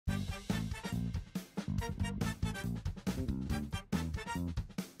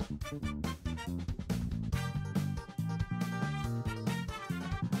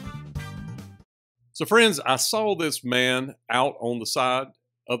So friends, I saw this man out on the side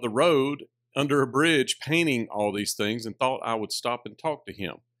of the road under a bridge painting all these things and thought I would stop and talk to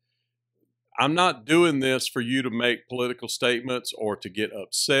him. I'm not doing this for you to make political statements or to get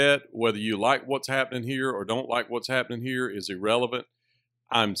upset. Whether you like what's happening here or don't like what's happening here is irrelevant.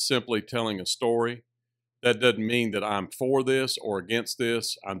 I'm simply telling a story. That doesn't mean that I'm for this or against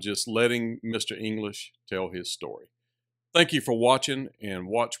this. I'm just letting Mr. English tell his story. Thank you for watching, and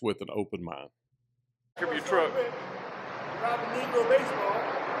watch with an open mind. Your truck. Negro baseball.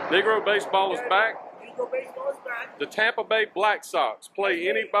 Negro baseball is back. Negro baseball is back. The Tampa Bay Black Sox play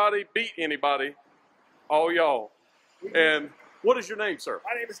anybody, beat anybody, all y'all. And what is your name, sir?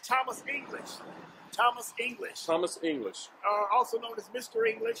 My name is Thomas English. Thomas English. Thomas English. Also known as Mr.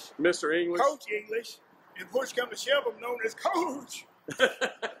 English. Mr. English. Coach English. And push come to shove, I'm known as Coach.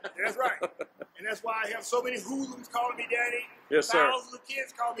 That's right. And that's why I have so many hoodlums calling me daddy. Yes, sir. Thousands of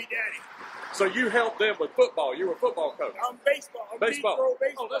kids call me daddy. So you helped them with football. You were a football coach. I'm baseball. I'm baseball. Negro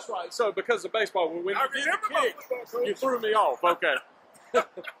baseball. Oh, that's right. So because of baseball, when you did remember the my kick, football coach. you threw me off. Okay.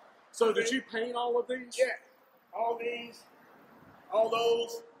 So did you paint all of these? Yeah. All these. All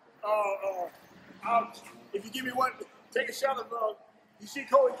those. If you give me one, take a shot of, you see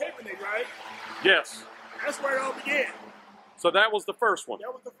Colin Kaepernick, right? Yes. That's where it all began. So that was the first one.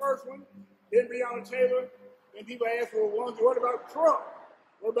 That was the first one. Then Breonna Taylor. Then people asked, well, what about Trump?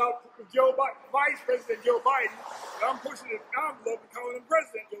 What about Joe Biden, Vice President Joe Biden? I'm pushing the envelope and calling him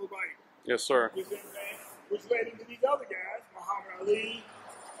President Joe Biden. Yes, sir. You see what I'm saying? Which led into these other guys, Muhammad Ali,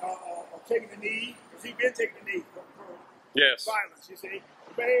 taking the knee, because he's been taking the knee for yes. violence, you see.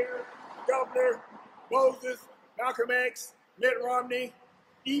 The mayor, the governor, Moses, Malcolm X, Mitt Romney,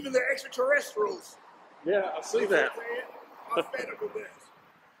 even the extraterrestrials. Yeah, I see that. I'm fed up with this.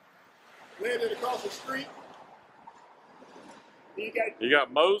 Landed across the street. You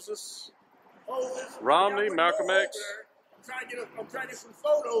got Moses, Romney, Malcolm X. I'm trying to get some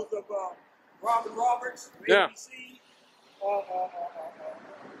photos of Robin Roberts, yeah. ABC. I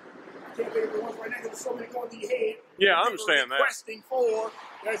can't think of the ones right now because there's so many going to your head. Yeah, I understand that. Requesting for.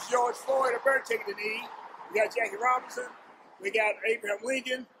 There's George Floyd, a bird taking the knee. We got Jackie Robinson. We got Abraham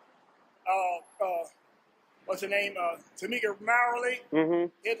Lincoln. What's her name? Tamika Mallory.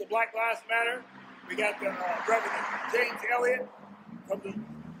 Here's the Black Lives Matter. We got the Reverend James Elliott from the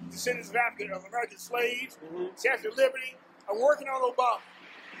descendants of American slaves. Statue of Liberty. I'm working on Obama.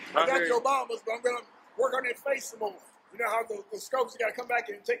 I got the Obamas, but I'm going to work on their face some more. You know how the sculptors got to come back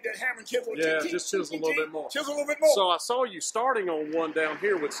and take that hammer and chisel. Yeah, just chisel a little bit more. Chisel a little bit more. So I saw you starting on one down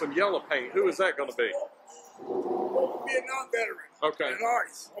here with some yellow paint. Who is that going to be? Vietnam veteran. Okay. And an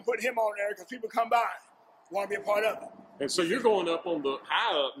artist. I'm putting him on there because people come by, want to be a part of it. And so you're going up on the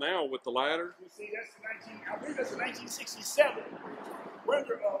high up now with the ladder. You see, that's I believe that's 1967.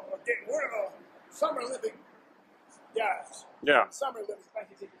 Winter Summer Olympic guys. Yeah. Summer Olympics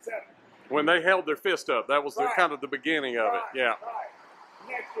 1967. When they held their fist up, that was Right. kind of the beginning of it. Yeah. Right.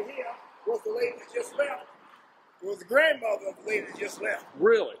 Next to him was the lady that just left. It was the grandmother of the lady that just left.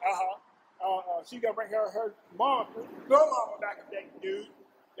 Really? She got to bring her mom, no mama back in that dude.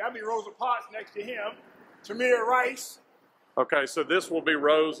 That'd be Rosa Parks next to him. Tamir Rice. Okay, so this will be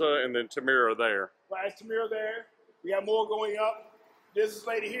Rosa and then Tamira there. Right, Tamir there. We got more going up. This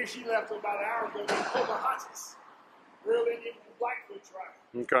lady here, she left about an hour ago. Named Pocahontas. Real Indian from the Blackfoot tribe.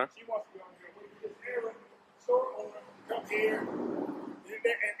 Okay. She wants to be on here. We just Arab store owner come here,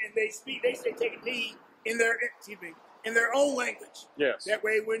 and they speak. They say take a knee in their own language. Yes. That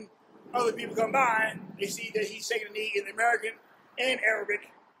way, when other people come by, they see that he's taking a knee in the American and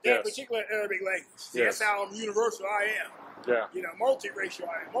Arabic, that particular Arabic language. Yes. That's how universal I am. Yeah. You know, multiracial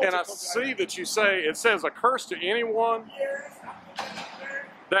I am. And I see that you say, it says, a curse to anyone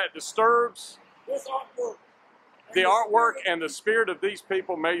that disturbs this artwork. the artwork and the spirit of these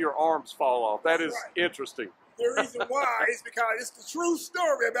people, may your arms fall off. That is interesting. The reason why is because it's the true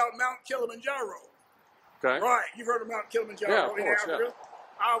story about Mount Kilimanjaro. Okay. Right. You've heard of Mount Kilimanjaro in Africa. Yeah.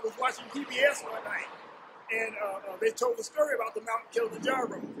 I was watching PBS one night, and they told the story about the Mount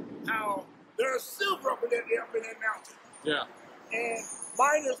Kilimanjaro, how there's silver up in that mountain. Yeah. And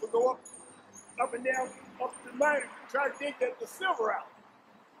miners would go up and down, up the mountain, try to dig the silver out.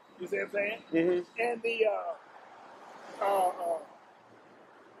 You see what I'm saying? And the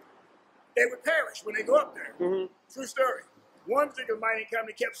they would perish when they go up there. True story. One particular mining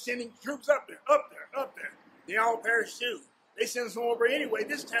company kept sending troops up there. They all perished too. They sent some over anyway.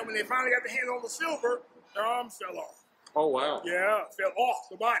 This time when they finally got their hands on the silver, their arms fell off. Oh, wow. Yeah, fell off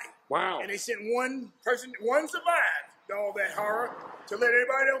the body. Wow. And they sent one person, one survived all that horror, to let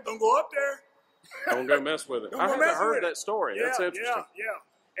everybody know, don't go up there. Don't go mess with it. I haven't heard that story. That's interesting.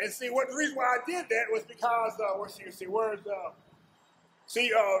 Yeah. And see, what the reason why I did that was because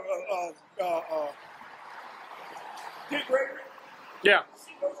Dick Gregory. Yeah.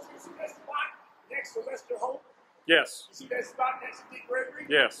 See that spot next to Lester Holt? Yes. You see that spot next to Dick Gregory?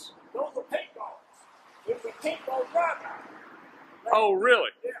 Yes. Those are paintballs. There's a paintball drive-by. Oh,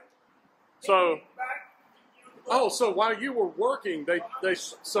 really? Yeah. So. Oh, so while you were working,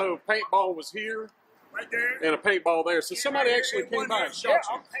 so paintball was here, right there, and a paintball there. So somebody actually came by and shot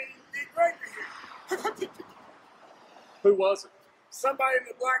you. I'm painting Dick Gregory here. Who was it? Somebody in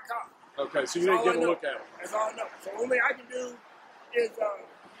the black car. Okay, so you didn't get a look at him. That's all I know. So only I can do is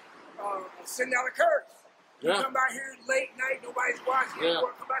send out a curse. You come out here late night, nobody's watching. You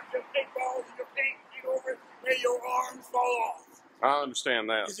come out to your paintballs and your paint, get over it, may your arms fall off. I understand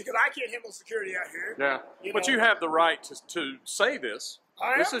that. Because I can't handle security out here. Yeah, but you have the right to say this.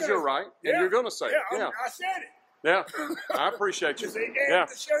 This is your right, and you're going to say it. Yeah, I said it. Yeah, I appreciate you. And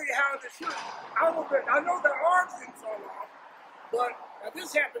to show you how this should, I know the arms didn't fall off, but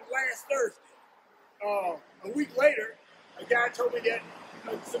this happened last Thursday. A week later, a guy told me that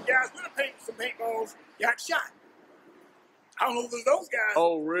some guys with some paintballs got shot. I don't know if it was those guys.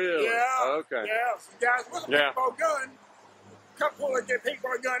 Oh, really? Yeah. Okay. Yeah, some guys with a paintball gun. Pulled their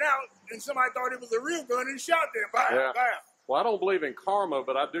paintball gun out, and somebody thought it was a real gun and shot them. Bam. Well, I don't believe in karma,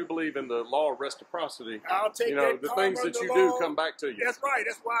 but I do believe in the law of reciprocity. I'll take the things that you do come back to you. That's right.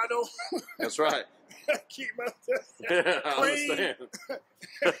 That's why I don't. That's right. Keep myself clean. I understand.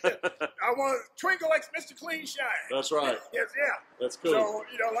 I want to twinkle like Mr. Clean Shine. That's right. Yes, yeah. That's cool. So,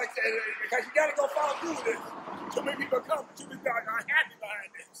 like I said, because you got to go follow through with this. Too many people come. Too many people are happy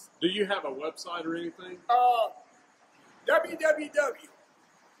behind this. Do you have a website or anything?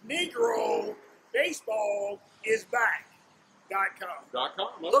 www.negrobaseballisback.com.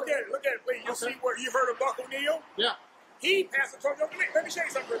 Okay. Look at it, please. You'll see where you've heard of Buck O'Neil. Yeah. He passed the torch over to me. Let me show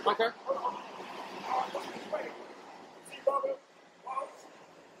you something real quick. Okay. See Bubba Wallace?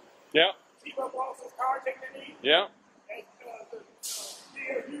 Yeah. See Bubba Wallace's car taking the knee? Yeah. And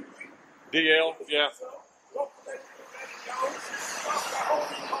the DL, yeah.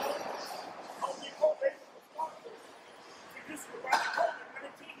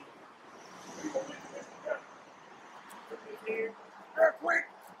 Real quick,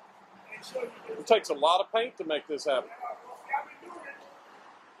 and show you this. It takes a lot of paint to make this happen. I've been doing it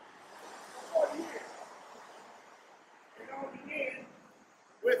for 40 years. It all began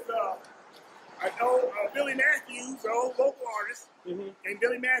with, I know Billy Matthews, the old local artist, and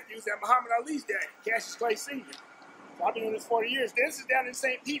Billy Matthews at Muhammad Ali's dad, Cassius Clay Sr. So I've been doing this 40 years. This is down in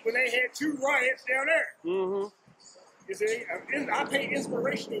St. Pete when they had 2 riots down there. You see, I paint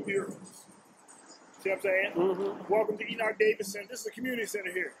inspirational murals. See what I'm saying? Welcome to Enoch Davis Center. This is a community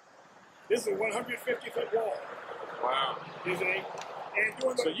center here. This is a 150-foot wall. Wow. You see? And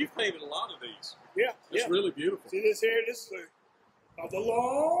so you've painted a lot of these. Yeah. It's really beautiful. See this here? This is the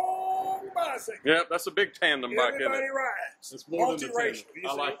long bicycle. Yeah, that's a big tandem bike, isn't it? Everybody rides. It's more than a tandem.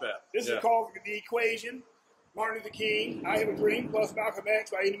 I like that. This is called the equation. Martin Luther King, I Have a Dream, plus Malcolm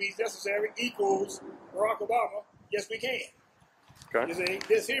X, by any means necessary, equals Barack Obama. Yes, we can. Okay. You see?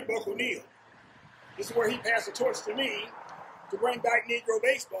 This here, Buck O'Neil. This is where he passed the torch to me to bring back Negro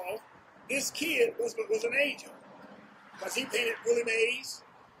baseball. This kid was an angel. Because he painted Willie Mays,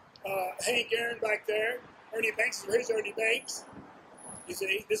 Hank Aaron back there, Ernie Banks, here's Ernie Banks. You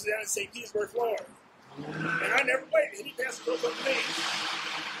see, this is down in St. Petersburg, Florida. And I never played it. He passed the torch to me.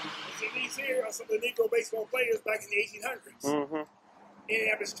 You see, these here are some of the Negro baseball players back in the 1800s.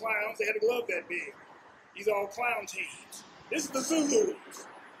 Indianapolis Clowns, they had a glove that big. These are all clown teams. This is the Zulus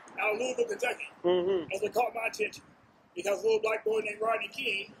out of Louisville, Kentucky. As they caught my attention. Because a little black boy named Rodney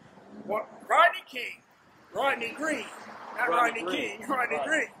Green, wanted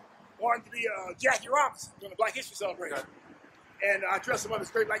to be Jackie Robinson during the Black History Celebration. Okay. And I dressed him up as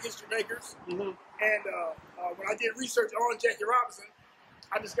great Black History makers. And when I did research on Jackie Robinson,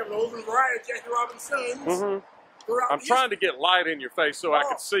 I discovered a whole variety of Jackie Robinsons. I'm trying to get light in your face so I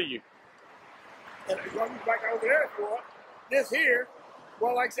can see you. And like over there for this here,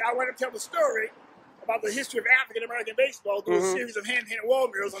 well, like I said, I went up to tell the story about the history of African American baseball through a series of hand-painted wall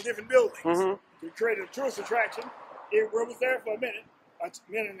murals on different buildings. We created a tourist attraction. We was there for a minute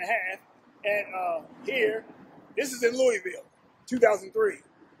and a half. And here, this is in Louisville, 2003.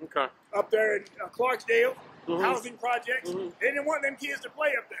 Okay. Up there in Clarksdale, housing projects. They didn't want them kids to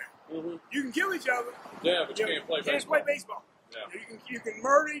play up there. You can kill each other. Yeah, but you can't play baseball. You can't play baseball. Yeah. You can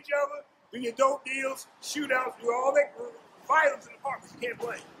murder each other, do your dope deals, shootouts, do all that violence in the park, but you can't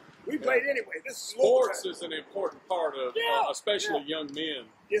play. We played anyway. This is sports is an important part of, especially young men.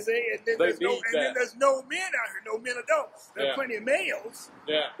 You see, and then, there's no men out here, no men adults. There's plenty of males,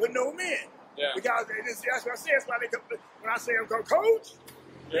 but no men. Yeah. Because that's what I say. That's why they come, when I say I'm going to coach,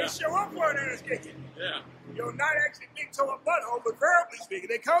 they show up for an ass kicking. Yeah. You know, not actually big toe up butthole, but verbally speaking.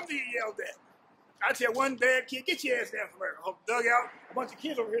 They come to you yelled at. I tell one bad kid, get your ass down from there. Dug out a bunch of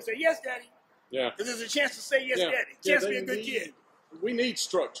kids over here say, yes, daddy. Yeah. Because there's a chance to say yes, daddy. Chance to be a good kid. We need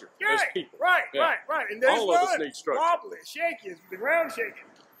structure as people. Right. And there's all of us need structure. Wobbly, shaky, the ground shaking.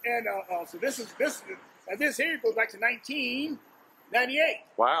 And so this here goes back to 1998.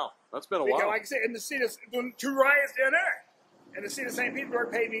 Wow, that's been a while. Like I said, in the city, doing 2 riots down there. And the city of St.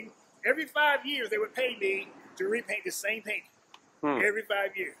 Petersburg paid me, every 5 years they would pay me to repaint the same painting. Every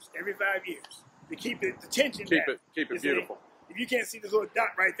 5 years. To keep the tension Keep down. it beautiful. If you can't see this little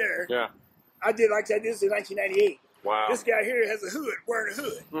dot right there. Yeah. I did like that. This is in 1998. Wow. This guy here has a hood, wearing a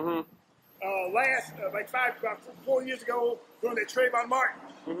hood. About 4 years ago, during that Trayvon Martin,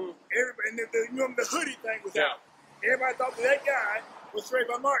 everybody, and the hoodie thing was out. Everybody thought that guy was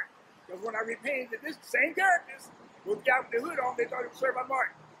Trayvon Martin. Because when I repainted this same characters, with the guy with the hood on, they thought it was Trayvon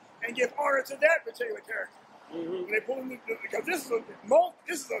Martin. And give honor to that particular character. And they pulled him, because I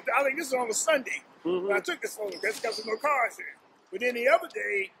think this is on a Sunday. When I took this photograph, because there's no cars here. But then the other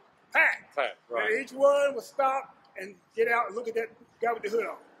day, packed. Right. And each one would stop and get out and look at that guy with the hood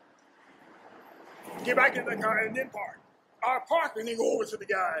on. Get back in the car and then park. Or park and then go over to the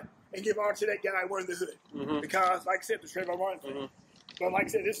guy and give honor to that guy wearing the hood. Because, like I said, the Trayvon Martin thing. So, like I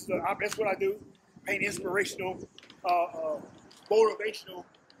said, that's what I do. Paint inspirational, motivational,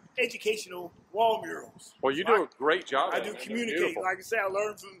 educational wall murals. Well, you do a great job. I do communicate. Like I said, I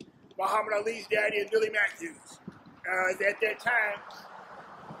learned from Muhammad Ali's daddy and Billy Matthews. At that time,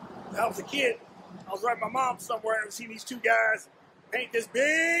 I was a kid. I was writing my mom somewhere and I see these 2 guys paint this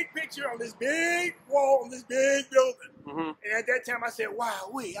big picture on this big wall on this big building. And at that time I said,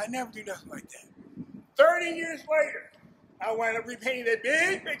 wow, I never do nothing like that. 30 years later, I wound up repainting that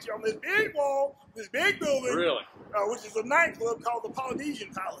big picture on this big wall, this big building. Really? Which is a nightclub called the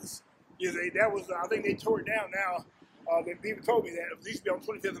Polynesian Palace. That was, I think they tore it down now. People told me that. It used to be on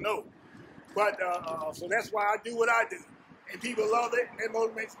 25th and Oak. But, so that's why I do what I do. And people love it, and it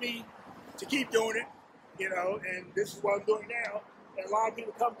motivates me to keep doing it, and this is what I'm doing now. And a lot of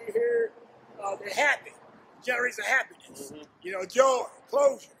people come through here, they're happy, generates a happiness, joy,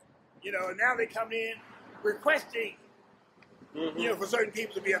 closure, and now they come in requesting, for certain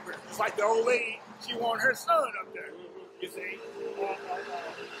people to be up here. It's like the old lady, she wanted her son up there, you see.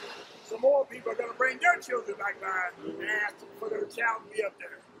 Some more people are going to bring their children back by and ask for their child to be up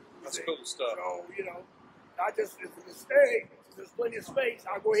there. That's cool stuff. So, if it's a mistake, if there's plenty of space,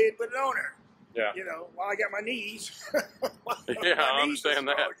 I'll go ahead and put it on there. Yeah. While I got my knees. I understand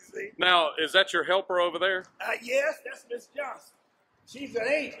that. Now, is that your helper over there? Yes, that's Miss Johnson. She's an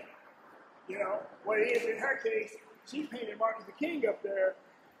agent. What it is in her case, she painted Martin Luther King up there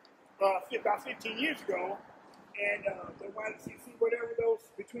about 15 years ago. And they wanted to see whatever those,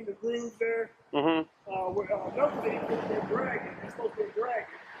 between the grooves there. No, they put their dragon. They're supposed to be a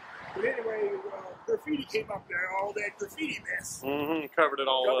dragon. But anyway, graffiti came up there, all that graffiti mess. Covered it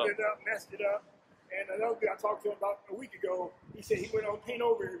all up. Covered it up, messed it up. And another guy I talked to him about a week ago, he said he went on paint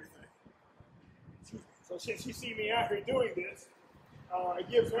over everything. So since she see me out here doing this, it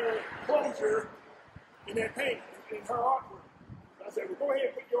gives her closure in that paint, in her artwork. So I said, well, go ahead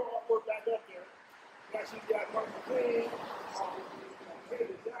and put your artwork back up there. Now she's got Martin Luther King,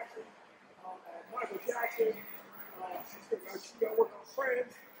 Jackson, Michael Jackson. She's going to work on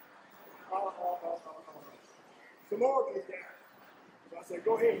Friends. Some more of these guys. So I said,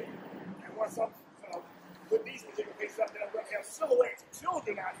 go ahead. And once I put these particular pieces up there, I'm going to have silhouettes of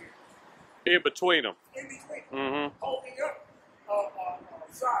children out here. In between them. In between. Holding up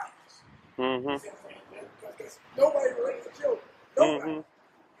signs. Because nobody relates to children. Nobody.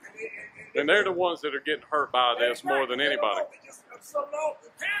 And they're the ones that are getting hurt by this more than anybody. The parents are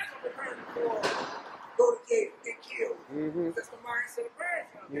preparing for go to jail, get killed. That's the mindset of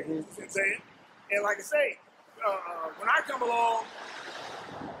parents out there. You know what I'm saying? And like I say, when I come along,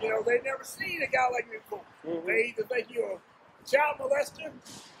 they've never seen a guy like me before. They either think you're a child molester,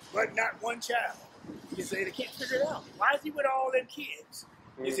 but not one child. You say they can't figure it out. Why is he with all them kids?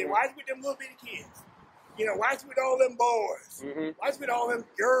 You say, why is he with them little bitty kids? Why is he with all them boys? Why is he with all them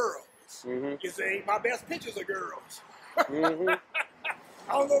girls? You say, my best pictures are girls. I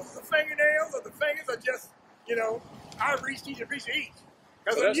don't know if it's the fingernails or the fingers or just, I reached each a piece of each.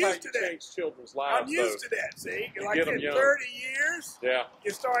 Because I'm used to that. Change children's lives, I'm used to that, see? Like in 30 years,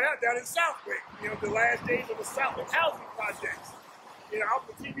 you start out down in Southwick, the last days of the Southwick housing projects. You know, I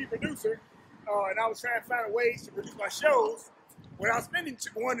was a TV producer, and I was trying to find ways to produce my shows without spending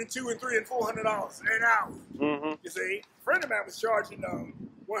 $1 and $2 and $3 and $400 an hour. You see, a friend of mine was charging $100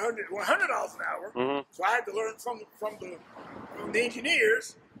 an hour, so I had to learn from the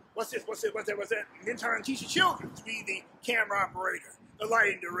engineers. What's that? An intern teaching children to be the camera operator, the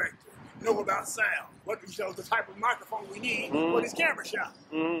lighting director, know about sound, the type of microphone we need for this camera shot.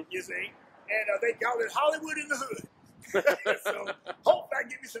 You see, and they call it Hollywood in the hood. So hopefully I can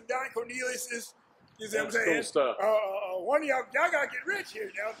get me some Don Cornelius's. You see what I'm saying? Cool stuff. One of y'all gotta get rich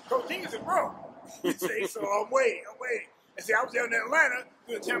here now. Coach Dingus is broke. You see, so I'm waiting. And see, I was down in Atlanta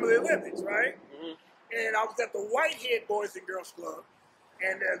during the time of the Olympics, right? And I was at the Whitehead Boys and Girls Club.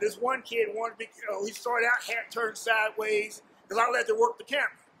 And this one kid wanted to be, he started out hat turned sideways, because I let him work the camera.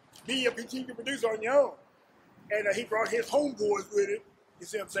 Be a TV producer on your own. And he brought his homeboys with him. You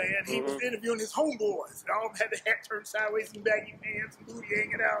see what I'm saying? He was interviewing his homeboys. And all of them had the hat turned sideways and baggy pants and booty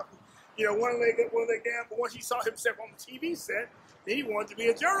hanging out. You know, one leg up, one leg down. But once he saw himself on the TV set, then he wanted to be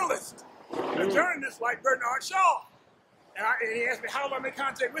a journalist. A journalist like Bernard Shaw. And he asked me, how do I make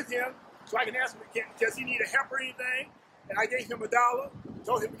contact with him? So I can ask him, does he need a help or anything? And I gave him $1,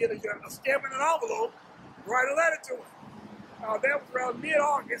 told him to get a stamp and an envelope, write a letter to him. That was around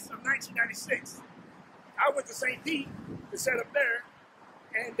mid-August of 1996. I went to St. Pete to set up there,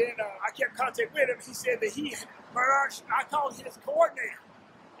 and then I kept contact with him. He said that I called his coordinator,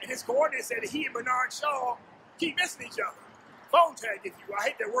 and his coordinator said that he and Bernard Shaw keep missing each other. Phone tag, if you will. I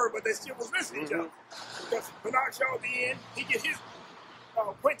hate that word, but they still was missing each other. Because Bernard Shaw would be in, he'd get his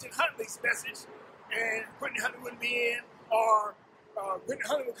Quentin Huntley's message, and Quentin Huntley wouldn't be in, or Quentin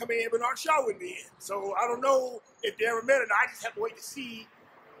Huntley would come in, Bernard Shaw wouldn't be in. So I don't know if they ever met or not. I just have to wait to see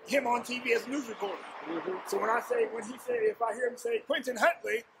him on TV as a news reporter. So when he said, if I hear him say Quentin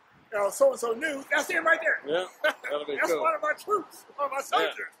Huntley, so-and-so news, that's him right there. Yeah, that'll be that's cool. one of my troops, one of my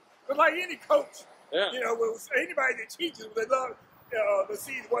soldiers. But like any coach, Yeah. you know, anybody that teaches, they love to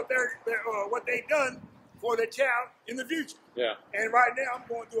see what they've done for their child in the future. Yeah. And right now, I'm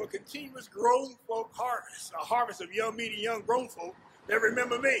going through a continuous grown folk harvest, a harvest of young, meaty, young grown folk that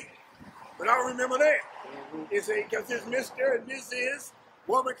remember me. But I don't remember them. It's because there's Mr. and Mrs.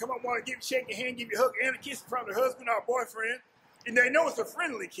 Woman come up, want to shake your hand, give you a hug and a kiss from their husband or boyfriend. And they know it's a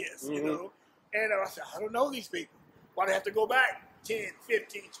friendly kiss, you know. And I said, I don't know these people. Why do I have to go back 10,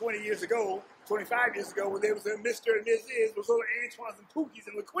 15, 20 years ago, 25 years ago, when there was a Mr. and Mrs. was little Antoines and Pookies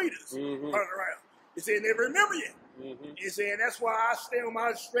and Laquitas running around. You see, and they remember you. You see, and that's why I stay on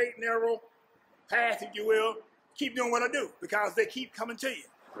my straight, narrow path, if you will, keep doing what I do, because they keep coming to you.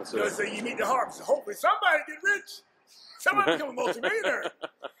 Because you meet the harvest. So hopefully somebody get rich. Somebody become a multimillionaire.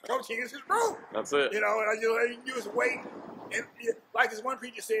 Coach Higgins is broke. That's it. You know, and all you do is wait. And like this one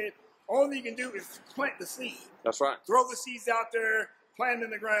preacher said, all you can do is plant the seed. That's right. Throw the seeds out there, plant them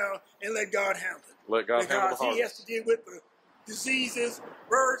in the ground, and let God handle it. Let God handle the harvest. Because he has to deal with the diseases,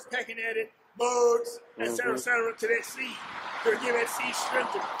 birds pecking at it, bugs, et cetera, to that seed. To give that seed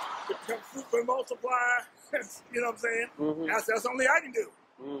strength to become fruitful and multiply. You know what I'm saying? That's only I can do.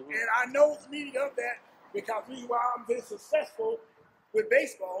 And I know the meaning of that, because the reason why I'm been successful with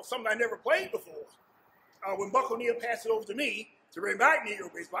baseball, something I never played before. When Buck O'Neill passed it over to me to bring back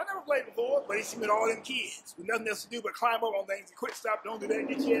Negro baseball, I never played before, but he seen all them kids with nothing else to do but climb up on things and quit, stop, don't do that,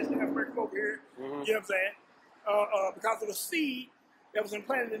 get your ass down, break over here. You know what I'm saying? Because of the seed that was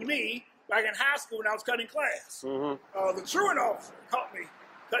implanted in me, like in high school when I was cutting class. The truant officer caught me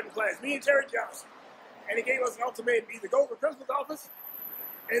cutting class, me and Terry Johnson. And he gave us an ultimatum, either go to the principal's office,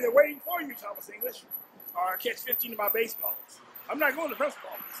 and they're waiting for you, Thomas English, or catch 15 of my baseballs. I'm not going to the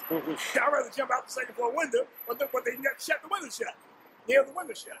principal's office. I'd rather jump out the second floor window, but they shut the window shut. Nailed the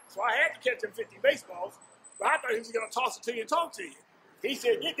window shut. So I had to catch them 50 baseballs, but I thought he was going to toss it to you and talk to you. He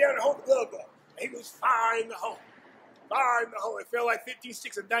said, get down and hold the glove up. And he was firing the hole. Firing the hole. It felt like 15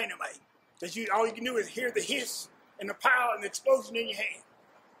 sticks of dynamite. All you can do is hear the hiss and the power and the explosion in your hand.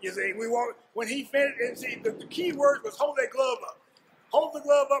 You see, when he finished, and see, the key word was hold that glove up. Hold the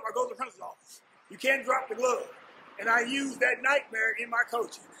glove up or go to the principal's office. You can't drop the glove. And I use that nightmare in my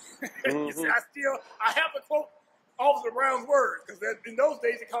coaching. You see, I have to quote Officer Brown's words, because in those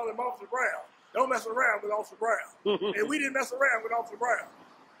days they called him Officer Brown. Don't mess around with Officer Brown. And we didn't mess around with Officer Brown.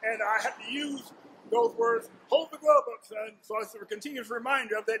 And I have to use those words, hold the glove up, son. So it's a continuous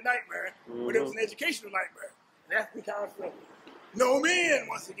reminder of that nightmare, but it was an educational nightmare. And that's because no men,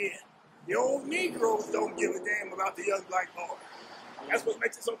 once again. The old Negroes don't give a damn about the young black boy. That's what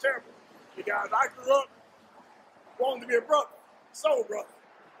makes it so terrible. Because I grew up wanting to be a brother, soul brother.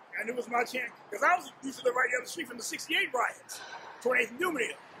 And it was my chance. Because I used to live right down the street from the 68 riots, 28th and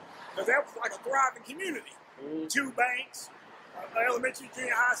Dumont. Because that was like a thriving community. 2 banks, elementary,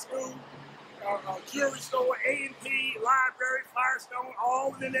 junior high school, jewelry store, A&P, library, Firestone,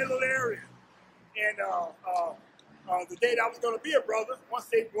 all within that little area. And the day that I was going to be a brother, once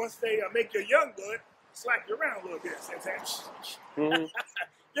they make your young blood, slap you around a little bit. Mm-hmm.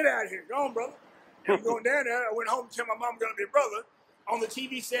 Get out of here. Go on, brother. And I'm going down there. I went home to tell my mom I'm going to be a brother. On the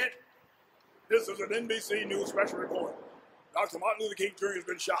TV set, this is an NBC News special report. Dr. Martin Luther King Jr. has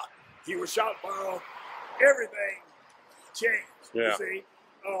been shot. He was shot while everything changed. Yeah. You see,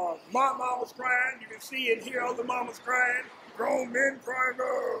 my mom was crying. You can see and hear other mamas crying. Grown men crying,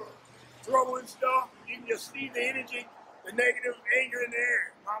 throwing stuff. You can just see the energy, the negative anger in the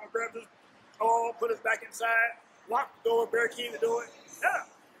air. Mama grabbed us all, put us back inside, locked the door, barricaded the door. Yeah,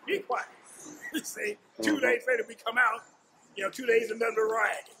 be quiet. You see, 2 days later we come out. 2 days another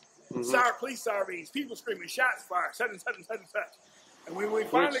riot. Police sirens, people screaming, shots fired, such and such and such and such. And when we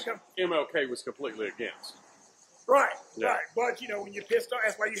finally come, MLK was completely against. Right, yeah. Right. But when you're pissed off,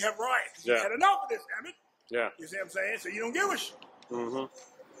 that's why you have riots. Yeah. You had enough of this, damn it. Yeah. You see what I'm saying? So you don't give a shit. Mm-hmm.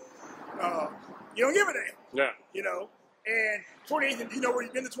 You don't give a damn. Yeah. And 28th, and you know where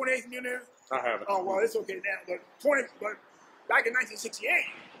you've been to 28th and Union? I haven't. Oh well, it's okay now. But back in 1968,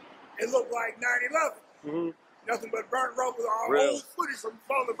 it looked like 9/11. Mm-hmm. Nothing but burnt rubble. Our Really? old footage from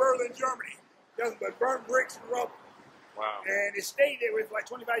fall of Berlin, Germany. Nothing but burnt bricks and rubble. Wow. And it stayed there for like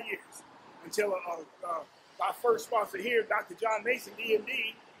 25 years until our first sponsor here, Dr. John Mason,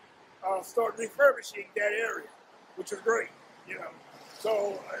 D&D, started refurbishing that area, which was great.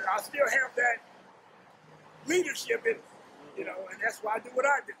 So I still have that leadership in me, and that's why I do what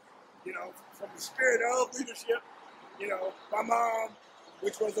I do. From the spirit of leadership. My mom,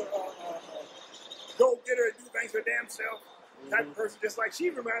 which was a go-getter and do things for damn self type of person, just like she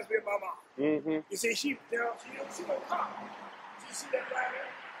reminds me of my mom. Mm-hmm. You see, she don't come. You see that right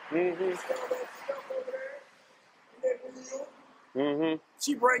there? Mm-hmm. You see all that stuff over there? In that wheel? Mm-hmm.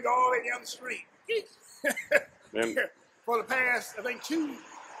 She bring all the way down the street. And for the past, for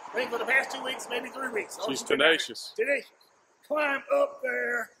the past 2 weeks, maybe 3 weeks. She's tenacious. Tenacious. Climb up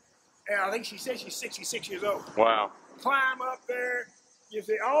there, and I think she said she's 66 years old. Wow. Climb up there. You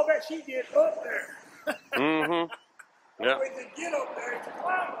see, all that she did up there. Mm-hmm. Yeah. To get up there, to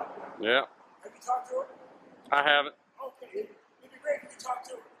climb up there. Yeah. Have you talked to her? I haven't. Okay. It'd be great if you talk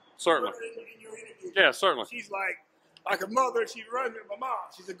to her. Certainly. In your interview. Yeah, certainly. She's like a mother. She runs with my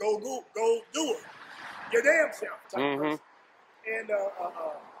mom. She's a go doer. Your damn self type person. And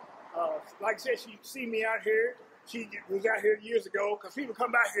like I said, she see me out here. She was out here years ago because people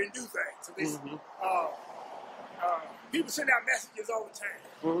come out here and do things. So this, people send out messages all the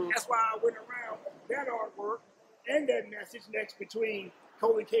time. That's why I went around that artwork and that message next between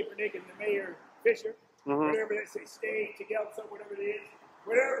Colin Kaepernick and the Mayor Fisher. Whatever they say, stay together, so whatever it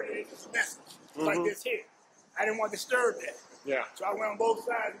is, it's a message. It's like this here. I didn't want to disturb that. Yeah. So I went on both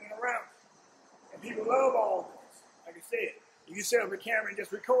sides and went around. And people love all this. Like I said, if you set up a camera and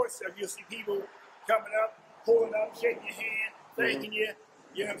just record stuff, you'll see people coming up, pulling up, shaking your hand, thanking you.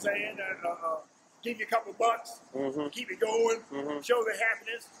 You know what I'm saying? Give you a couple bucks, keep it going, show their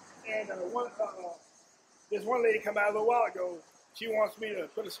happiness. And this one lady come out a little while ago. She wants me to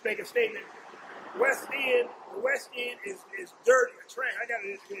make a statement. The West End is dirty and trash. I got to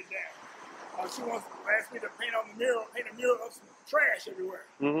get it down. She wants to ask me to paint a mural of some trash everywhere.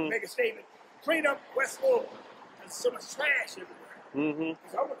 Make a statement. Clean up West Louisville. There's so much trash everywhere.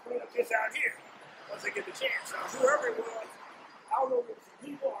 So I'm going to clean up this out here once I get the chance. Whoever it was, I don't know if it was some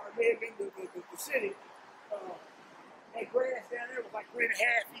people or it may have been the city. That grass down there was like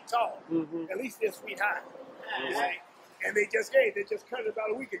 3.5 feet tall. At least this feet high. And they just cut it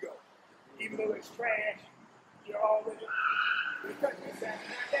about a week ago. Even though it's trash, they cut this side,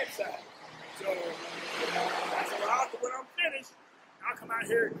 not that side. So I said, well, when I'm finished, I'll come out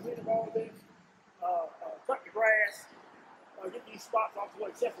here and clean up all this, cut the grass, get these spots off the way,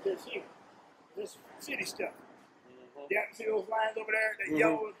 except for this here, this city stuff. Yeah, see those lines over there, that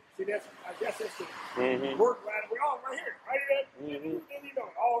yellow, see I guess that's the work line. We're all right here, right there.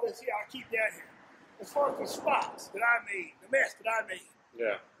 All this here, I'll keep down here. As far as the spots that I made, the mess that I made,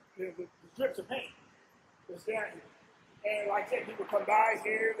 the drips of paint that's down here. And like I said, people come by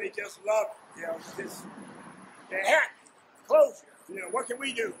here, they just love it. They're happy. Closure. What can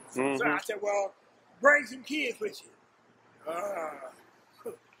we do? So I said, well, bring some kids with you.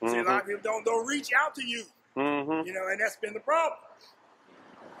 See, a lot of people don't reach out to you. And that's been the problem.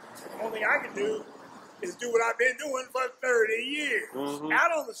 So the only thing I can do is do what I've been doing for 30 years.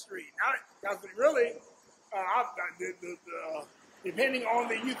 Out on the street. Because really, depending on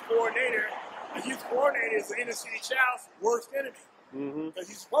the youth coordinator is the inner city child's worst enemy. Because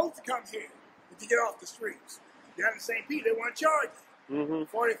he's supposed to come here to get off the streets. down in St. Pete, they want to charge you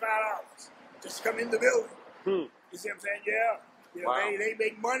 $45 just to come in the building. You see what I'm saying? Yeah. You know, Wow. they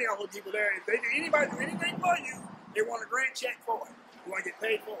make money off of people there. If they do anybody do anything for you, they want a grant check for it. You want to get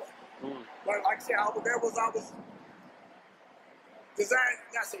paid for it. But like I said, I was designed,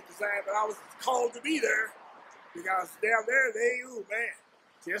 not say designed, but I was called to be there because down there, man,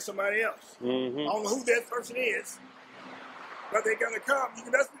 see, there's somebody else. I don't know who that person is, but they're going to come. You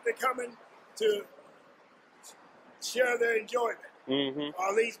can definitely they're coming to share their enjoyment. Or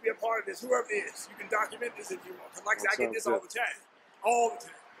at least be a part of this, whoever it is. You can document this if you want. Because like I said, I get this all the time. All the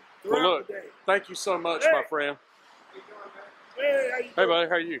time. Throughout Well, look, the day. thank you so much, my friend. Hey, how you Hey, doing? buddy,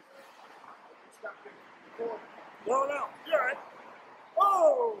 how are you? No, no, you're all right.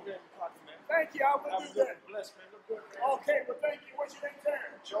 Oh, thank you. I will do that. Okay, well, thank you. What's your name, sir?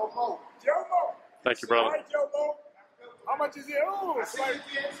 Joe Mo. Joe Mo. Thank you, brother. All right, Joe Mo. How much is it? Oh, it's like,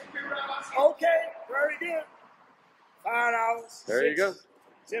 okay, very good. $5. There you go.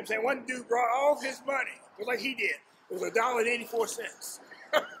 See what I'm saying? One dude brought all his money, just like he did. It was $1.84.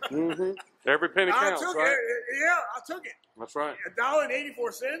 Every penny counts, I took right? it. Yeah, I took it. That's right.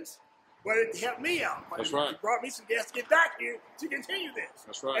 $1.84, but it helped me out. That's right. It brought me some gas to get back here to continue this.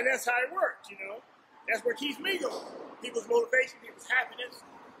 That's right. And that's how it works, you know. That's what keeps me going. People's motivation, people's happiness,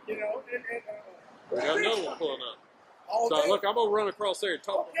 you know. We got another one pulling up. All So, day. look, I'm going to run across there and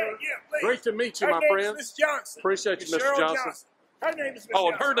talk to her. Yeah, please. Great to meet you, Her my name's friend. Miss Johnson. Appreciate you, Mr. Cheryl Johnson. Her name is Miss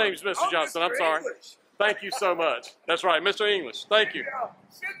Oh, Johnson. her name's Mr. Johnson. I'm Mr. sorry. English. Thank you so much. That's right, Mr. English. Thank you. Yeah.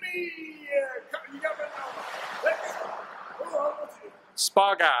 Send me, you got my number. Let me, what's it?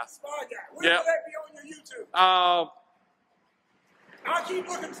 Spa guy. Spa Guy. When Yep. will that be on your YouTube? I'll keep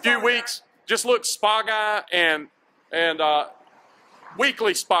looking. Few weeks. Just look Spa Guy and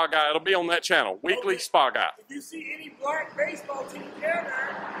Weekly Spa Guy. It'll be on that channel. Weekly Spa Guy. If you see any black baseball team down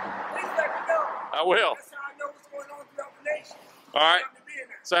there, please let me know. I will. That's how I know what's going on throughout the nation. All right. I'm to be in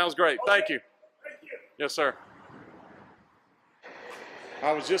there. Sounds great. Thank you. Thank you. Yes, sir.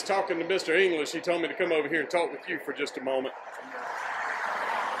 I was just talking to Mr. English. He told me to come over here and talk with you for just a moment.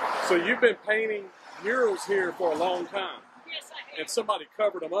 So you've been painting murals here for a long time. Yes, I have. And somebody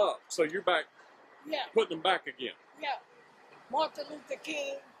covered them up. So you're back Yeah, putting them back again. yeah. Martin Luther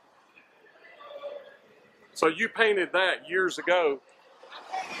King. So you painted that years ago. I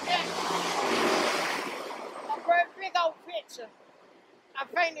painted that. A great big old picture. I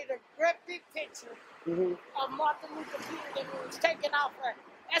painted a great big picture of Martin Luther King and it was taken off her.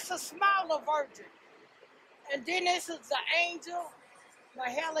 That's a smaller version. And then this is the angel,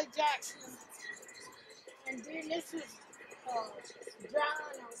 Mahalia Jackson. And then this is John,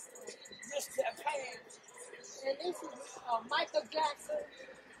 Mr. Pan. And this is Michael Jackson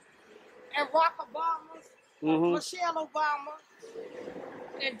and Barack Obama, Michelle Obama.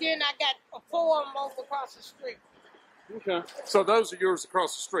 And then I got a forum over across the street. Okay. So those are yours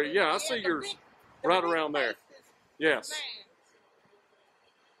across the street. Yeah, I see the yours the right big around there. face is Yes. the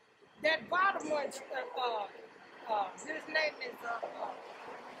man. That bottom one, his name is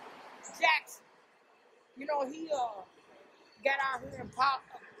Jackson. You know, he got out here and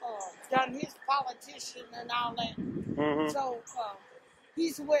done his politician and all that. So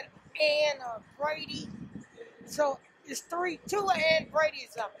he's with Ann Brady. So it's two Ann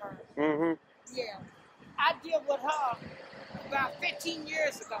Brady's up there. Yeah. I dealt with her about 15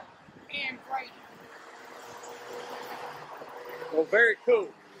 years ago, Ann Brady. Well, very cool.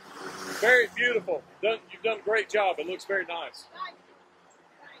 Very beautiful. You've done a great job. It looks very nice. Thank you.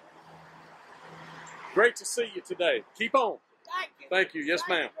 Thank you. Great to see you today. Keep on. Thank you. Thank you. Yes,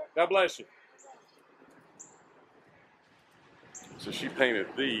 ma'am. God bless you. So she painted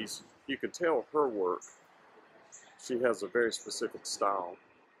these. You can tell her work. She has a very specific style.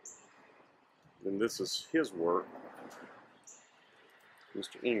 And this is his work,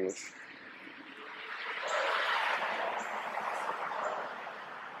 Mr. English.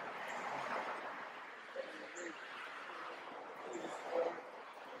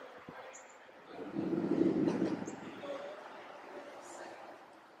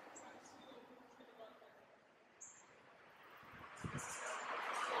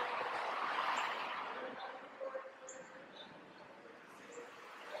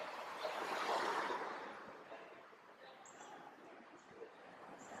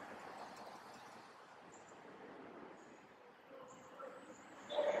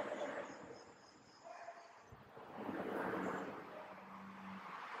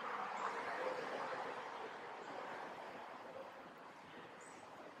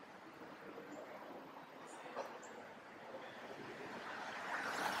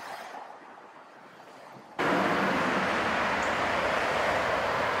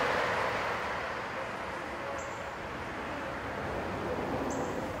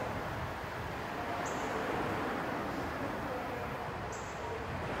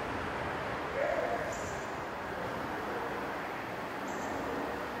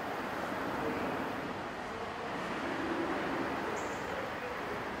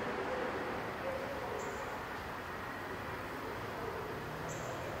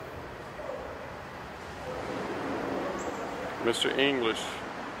 Mr. English,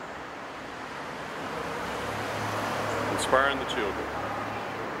 inspiring the children.